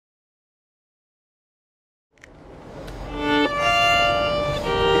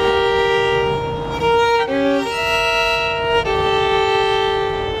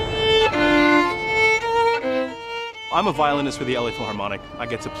a violinist for the LA Philharmonic. I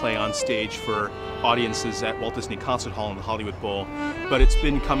get to play on stage for audiences at Walt Disney Concert Hall and the Hollywood Bowl. But it's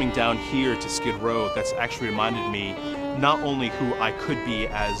been coming down here to Skid Row that's actually reminded me not only who I could be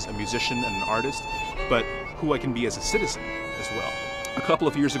as a musician and an artist, but who I can be as a citizen as well. A couple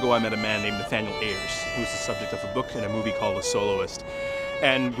of years ago, I met a man named Nathaniel Ayers, who was the subject of a book and a movie called The Soloist.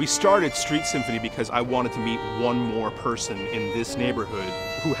 And we started Street Symphony because I wanted to meet one more person in this neighborhood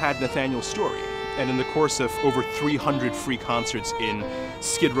who had Nathaniel's story. And in the course of over 300 free concerts in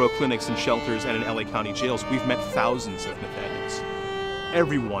Skid Row clinics and shelters and in LA County jails, we've met thousands of Nathaniels.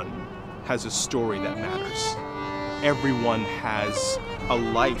 Everyone has a story that matters. Everyone has a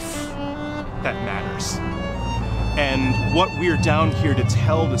life that matters. And what we're down here to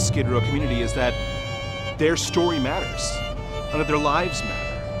tell the Skid Row community is that their story matters, and that their lives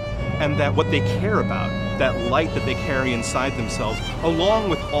matter, and that what they care about, that light that they carry inside themselves, along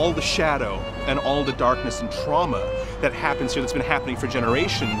with all the shadow and all the darkness and trauma that happens here, that's been happening for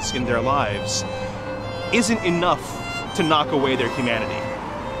generations in their lives, isn't enough to knock away their humanity.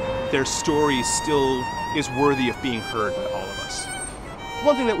 Their story still is worthy of being heard by all of us.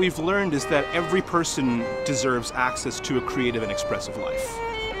 One thing that we've learned is that every person deserves access to a creative and expressive life.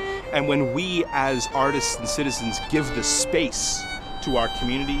 And when we as artists and citizens give the space to our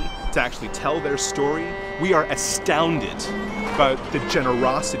community to actually tell their story, we are astounded by the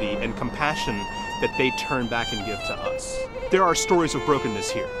generosity and compassion that they turn back and give to us. There are stories of brokenness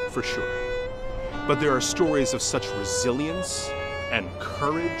here, for sure. But there are stories of such resilience and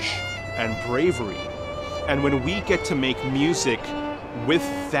courage and bravery. And when we get to make music with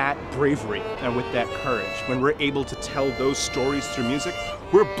that bravery and with that courage, when we're able to tell those stories through music,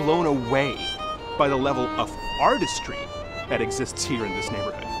 we're blown away by the level of artistry that exists here in this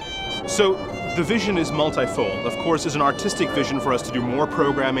neighborhood. So the vision is multifold. Of course, there's an artistic vision for us to do more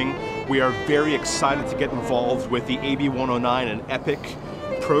programming. We are very excited to get involved with the AB 109 and EPIC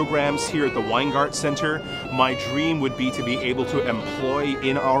programs here at the Weingart Center. My dream would be to be able to employ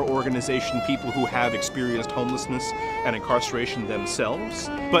in our organization people who have experienced homelessness and incarceration themselves.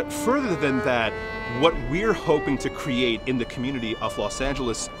 But further than that, what we're hoping to create in the community of Los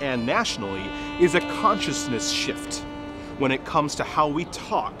Angeles and nationally is a consciousness shift when it comes to how we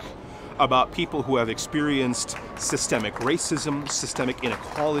talk about people who have experienced systemic racism, systemic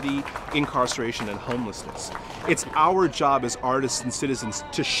inequality, incarceration, and homelessness. It's our job as artists and citizens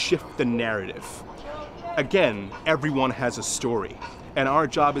to shift the narrative. Again, everyone has a story, and our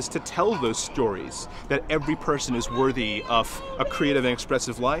job is to tell those stories, that every person is worthy of a creative and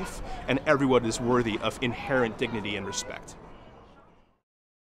expressive life, and everyone is worthy of inherent dignity and respect.